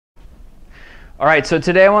All right, so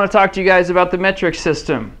today I want to talk to you guys about the metric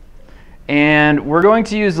system. And we're going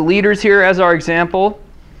to use liters here as our example.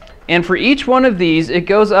 And for each one of these, it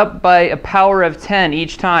goes up by a power of 10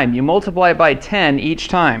 each time. You multiply it by 10 each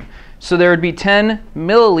time. So there would be 10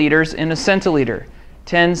 milliliters in a centiliter,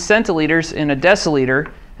 10 centiliters in a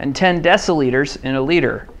deciliter, and 10 deciliters in a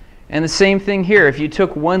liter. And the same thing here. If you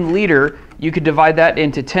took 1 liter, you could divide that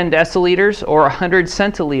into 10 deciliters or 100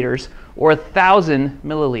 centiliters or 1,000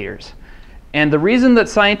 milliliters. And the reason that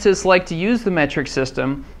scientists like to use the metric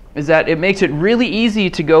system is that it makes it really easy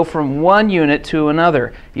to go from one unit to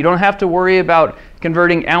another. You don't have to worry about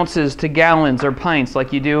converting ounces to gallons or pints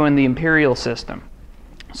like you do in the imperial system.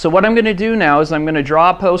 So what I'm going to do now is I'm going to draw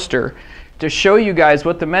a poster to show you guys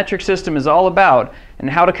what the metric system is all about and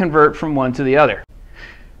how to convert from one to the other.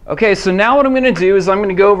 Okay, so now what I'm going to do is I'm going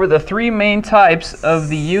to go over the 3 main types of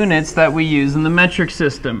the units that we use in the metric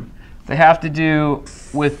system. They have to do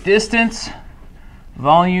with distance,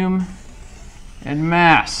 volume, and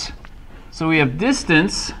mass. So we have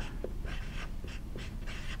distance,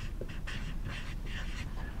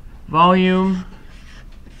 volume,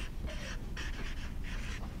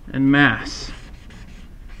 and mass.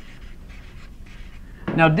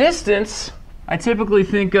 Now distance, I typically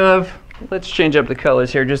think of, let's change up the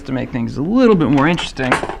colors here just to make things a little bit more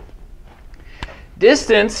interesting.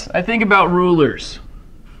 Distance, I think about rulers.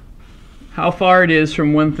 How far it is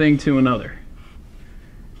from one thing to another.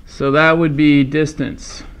 So that would be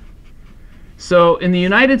distance. So in the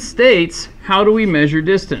United States, how do we measure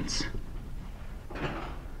distance?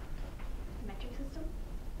 Metric system?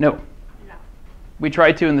 No. No. We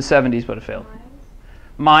tried to in the 70s, but it failed.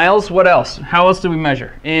 Miles, what else? How else do we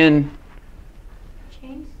measure? In?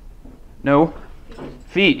 Chains? No.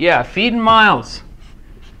 Feet, yeah, feet and miles.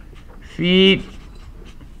 Feet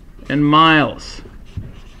and miles.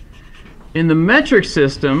 In the metric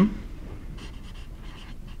system,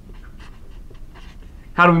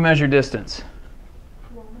 how do we measure distance?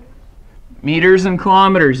 Kilometers? Meters and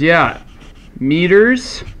kilometers, yeah.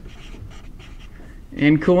 Meters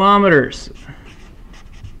and kilometers.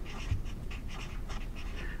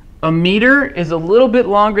 A meter is a little bit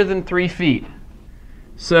longer than 3 feet.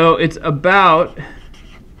 So it's about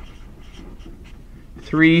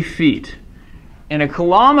 3 feet. And a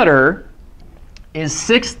kilometer is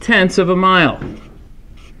 6/10 of a mile,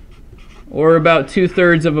 or about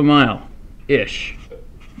 2/3 of a mile-ish.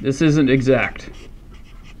 This isn't exact.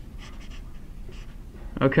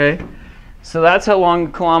 Okay, so that's how long a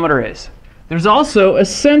kilometer is. There's also a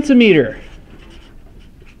centimeter.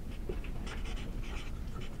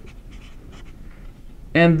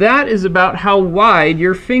 And that is about how wide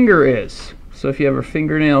your finger is. So if you have a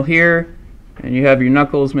fingernail here, and you have your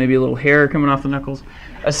knuckles, maybe a little hair coming off the knuckles,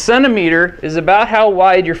 a centimeter is about how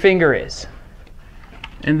wide your finger is.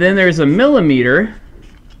 And then there's a millimeter.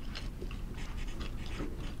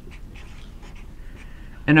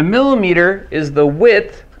 And a millimeter is the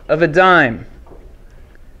width of a dime.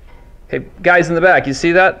 Okay, guys in the back, you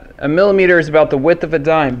see that? A millimeter is about the width of a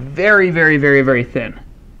dime. Very, very, very, very thin.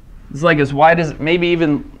 It's like as wide as, maybe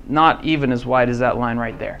even not even as wide as that line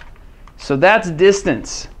right there. So that's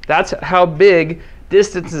distance. That's how big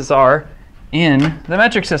distances are in the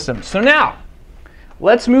metric system. So now,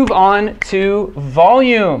 let's move on to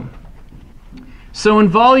volume. So in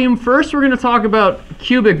volume, first we're going to talk about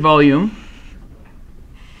cubic volume,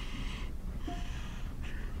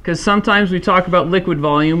 because sometimes we talk about liquid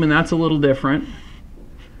volume, and that's a little different.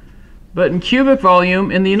 But in cubic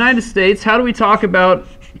volume, in the United States, how do we talk about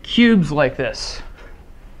cubes like this?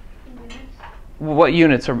 Units? What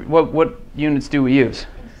units are what units do we use? Is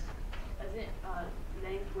it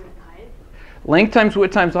length, width, height? Length times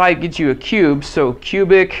width times height gets you a cube. So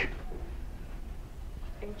cubic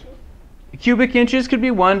inches could be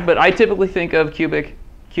one, but I typically think of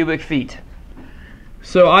cubic feet.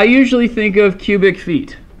 So I usually think of cubic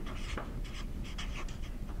feet.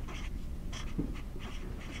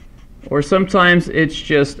 Or sometimes it's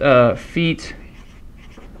just feet,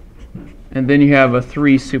 and then you have a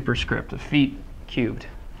 3 superscript, a feet cubed.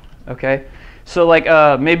 Okay? So like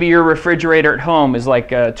maybe your refrigerator at home is like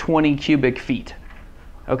 20 cubic feet.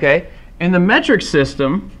 Okay? In the metric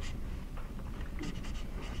system,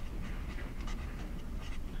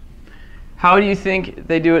 how do you think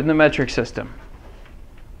they do it in the metric system?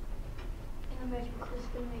 In the metric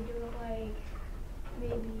system, they do it like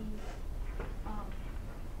maybe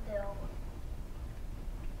they'll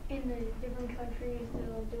in the different countries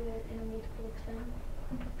they'll do it in a multiple of 10.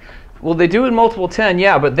 Well, they do it in multiple 10,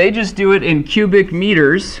 yeah, but they just do it in cubic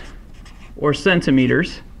meters or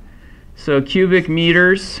centimeters. So cubic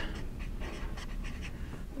meters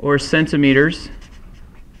or centimeters.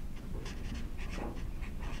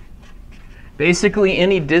 Basically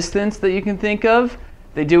any distance that you can think of,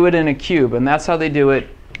 they do it in a cube, and that's how they do it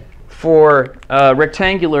for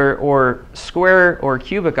rectangular or square or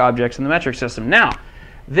cubic objects in the metric system. Now,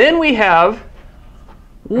 then we have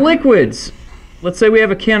liquids. Let's say we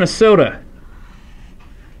have a can of soda.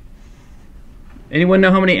 Anyone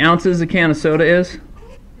know how many ounces a can of soda is?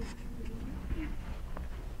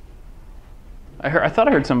 I thought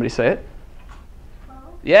I heard somebody say it.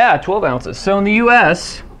 12? Yeah, 12 ounces. So in the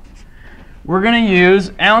US, we're going to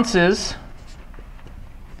use ounces.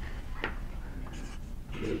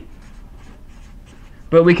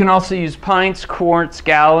 But we can also use pints, quarts,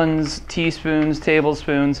 gallons, teaspoons,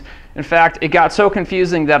 tablespoons. In fact, it got so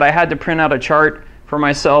confusing that I had to print out a chart for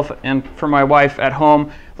myself and for my wife at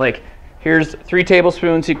home. Like, here's 3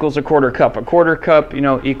 tablespoons equals a quarter cup. A quarter cup,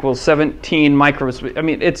 equals 17 microsieverts. I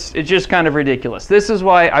mean, it's just kind of ridiculous. This is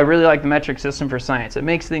why I really like the metric system for science. It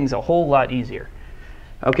makes things a whole lot easier.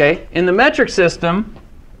 Okay, in the metric system,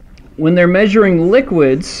 when they're measuring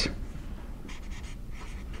liquids,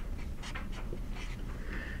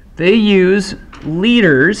 they use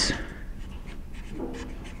liters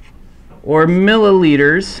or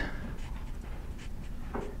milliliters.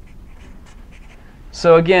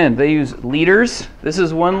 So again, they use liters. This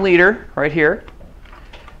is 1 liter right here.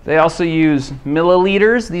 They also use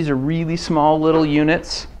milliliters. These are really small little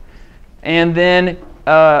units. And then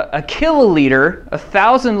a kiloliter,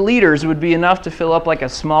 1,000 liters would be enough to fill up like a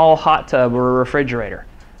small hot tub or a refrigerator.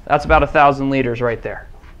 That's about 1,000 liters right there.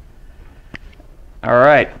 All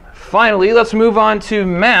right. Finally, let's move on to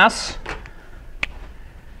mass.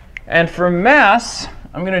 And for mass,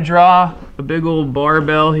 I'm going to draw a big old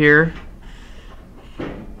barbell here,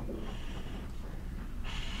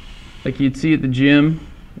 like you'd see at the gym,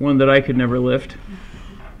 one that I could never lift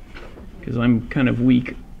because I'm kind of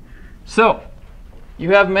weak. So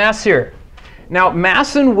you have mass here. Now,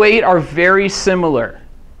 mass and weight are very similar.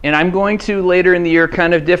 And I'm going to, later in the year,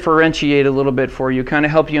 kind of differentiate a little bit for you, kind of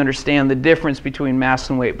help you understand the difference between mass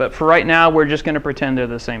and weight. But for right now, we're just going to pretend they're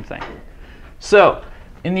the same thing. So,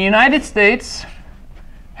 in the United States,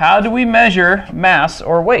 how do we measure mass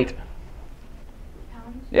or weight?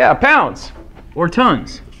 Pounds? Yeah, pounds or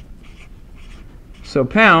tons. So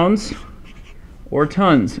pounds or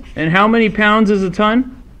tons. And how many pounds is a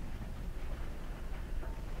ton?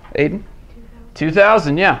 Aiden?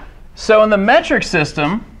 2,000, yeah. So in the metric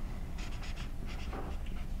system,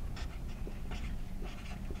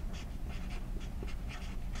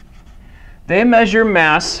 they measure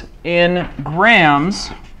mass in grams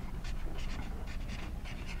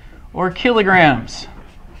or kilograms.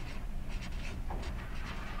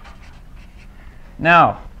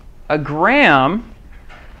 Now, a gram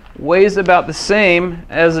weighs about the same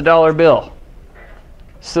as a dollar bill.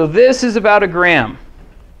 So this is about a gram.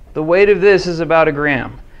 The weight of this is about a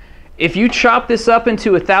gram. If you chop this up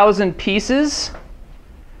into 1,000 pieces,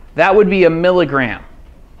 that would be a milligram.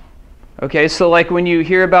 Okay, so like when you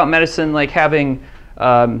hear about medicine like having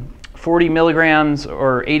 40 milligrams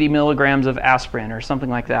or 80 milligrams of aspirin or something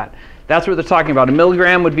like that, that's what they're talking about. A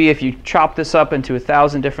milligram would be if you chop this up into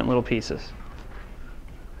 1,000 different little pieces.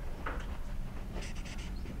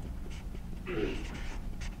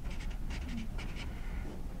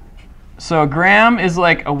 So a gram is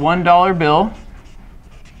like a $1 bill.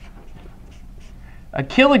 A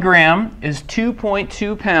kilogram is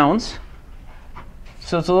 2.2 pounds.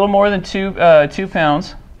 So it's a little more than 2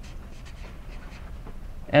 pounds.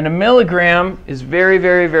 And a milligram is very,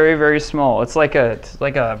 very, very, very small. It's like a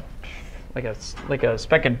speck of,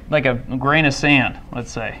 like a grain of sand,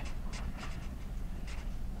 let's say.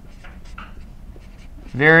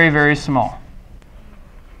 Very, very small.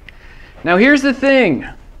 Now here's the thing.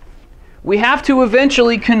 We have to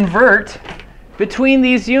eventually convert between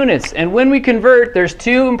these units. And when we convert, there's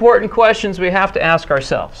 2 important questions we have to ask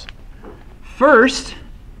ourselves. First,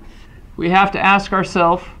 we have to ask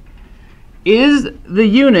ourselves, is the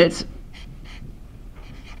unit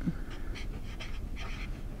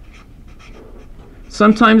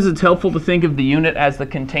sometimes it's helpful to think of the unit as the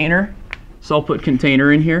container. So I'll put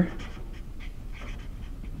container in here.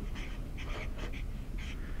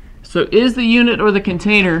 So is the unit or the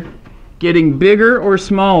container getting bigger or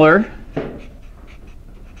smaller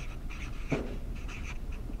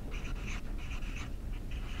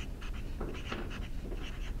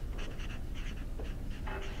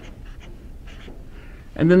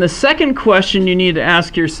And then the second question you need to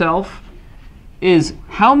ask yourself is,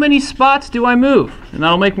 how many spots do I move? And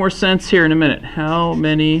that'll make more sense here in a minute. How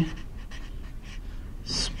many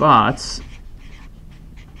spots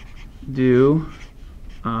do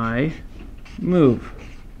I move?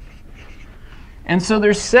 And so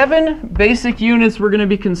there's 7 basic units we're going to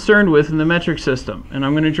be concerned with in the metric system. And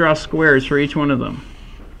I'm going to draw squares for each one of them.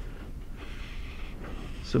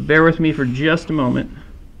 So bear with me for just a moment.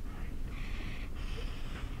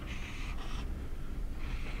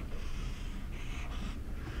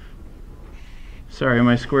 Sorry,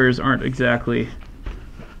 my squares aren't exactly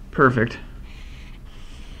perfect.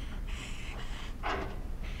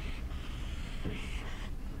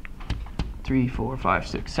 Three, 4, 5,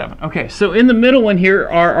 6, 7. Okay, so in the middle one here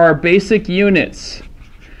are our basic units.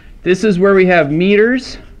 This is where we have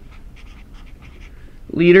meters,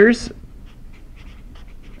 liters,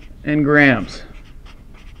 and grams.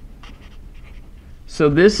 So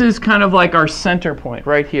this is kind of like our center point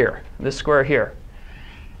right here, this square here.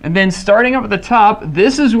 And then starting up at the top,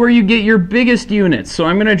 this is where you get your biggest units. So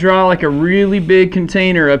I'm going to draw like a really big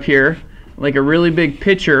container up here, like a really big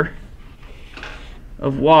pitcher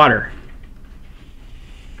of water.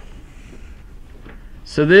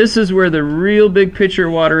 So this is where the real big pitcher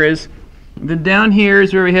of water is. Then down here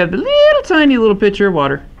is where we have the little tiny little pitcher of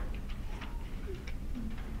water.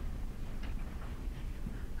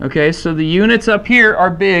 Okay, so the units up here are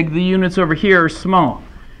big, the units over here are small.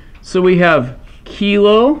 So we have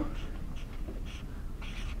kilo,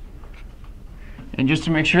 and just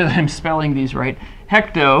to make sure that I'm spelling these right,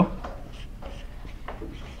 hecto,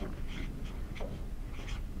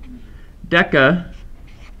 deca,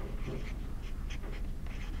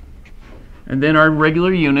 and then our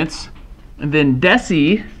regular units, and then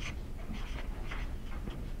deci,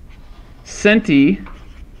 centi,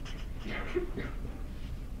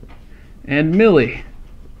 and milli.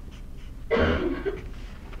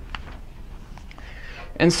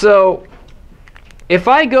 And so if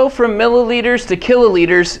I go from milliliters to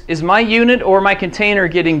kiloliters, is my unit or my container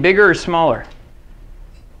getting bigger or smaller?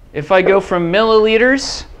 If I go from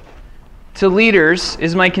milliliters to liters,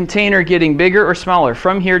 is my container getting bigger or smaller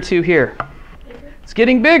from here to here? It's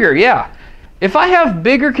getting bigger, yeah. If I have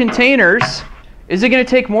bigger containers, is it going to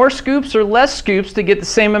take more scoops or less scoops to get the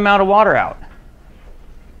same amount of water out?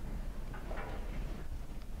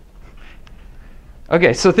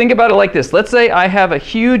 Okay, so think about it like this. Let's say I have a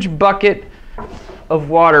huge bucket of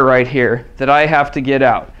water right here that I have to get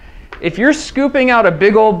out. If you're scooping out a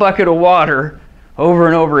big old bucket of water over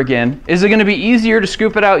and over again, is it going to be easier to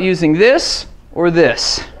scoop it out using this or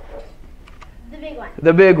this? The big one.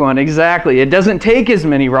 The big one, exactly. It doesn't take as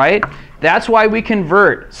many, right? That's why we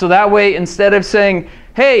convert. So that way, instead of saying,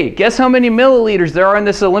 hey, guess how many milliliters there are in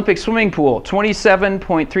this Olympic swimming pool?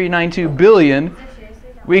 27.392 billion.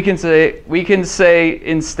 We can say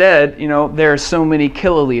instead, you know, there are so many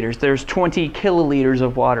kiloliters. There's 20 kiloliters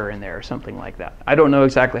of water in there or something like that. I don't know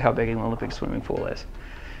exactly how big an Olympic swimming pool is.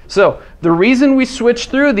 So the reason we switch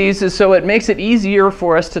through these is so it makes it easier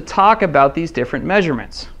for us to talk about these different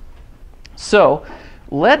measurements. So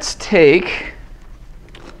let's take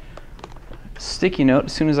a sticky note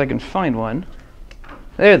as soon as I can find one.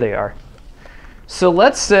 There they are. So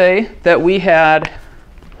let's say that we had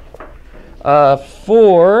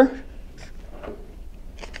 4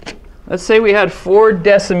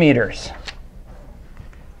 decimeters.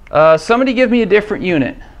 Somebody give me a different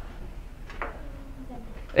unit.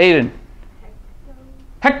 Aiden.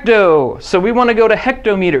 Hecto. So we want to go to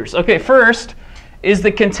hectometers. Okay, first, is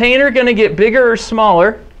the container going to get bigger or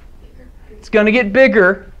smaller? It's going to get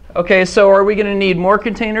bigger. Okay, so are we going to need more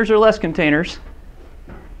containers or less containers?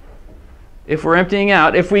 If we're emptying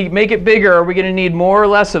out. If we make it bigger, are we going to need more or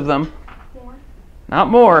less of them? Not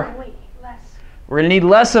more. Wait, less. We're going to need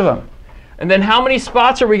less of them. And then how many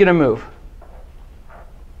spots are we going to move?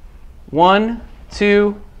 1,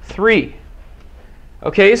 2, 3.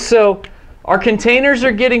 Okay, so our containers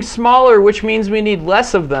are getting smaller, which means we need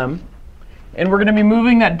less of them. And we're going to be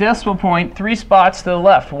moving that decimal point 3 spots to the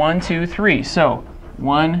left. 1, 2, 3. So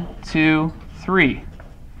 1, 2, 3.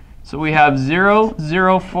 So we have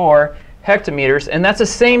 0.04 hectometers. And that's the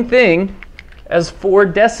same thing as 4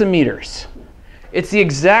 decimeters. It's the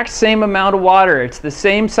exact same amount of water. It's the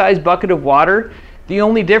same size bucket of water. The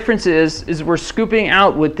only difference is we're scooping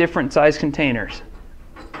out with different size containers.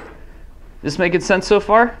 This making sense so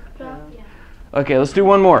far? Yeah. Okay, let's do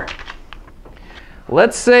one more.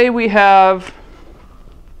 Let's say we have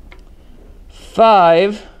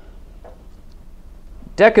 5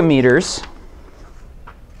 decameters,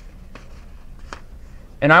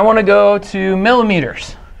 and I want to go to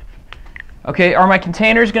millimeters. Okay, are my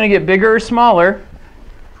containers going to get bigger or smaller?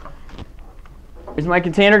 Is my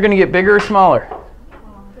container going to get bigger or smaller?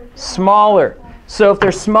 Smaller. So if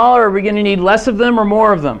they're smaller, are we going to need less of them or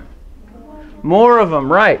more of them? More of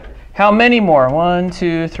them, right. How many more? 1,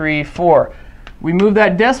 2, 3, 4. We move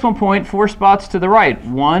that decimal point 4 spots to the right.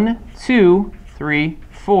 1, 2, 3,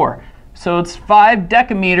 4. So it's 5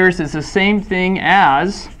 decameters is the same thing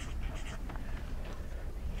as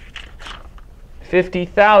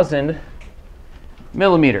 50,000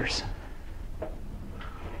 millimeters.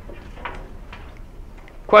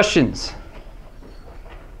 Questions?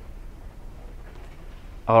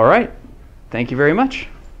 All right. Thank you very much.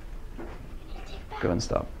 Go and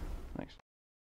stop.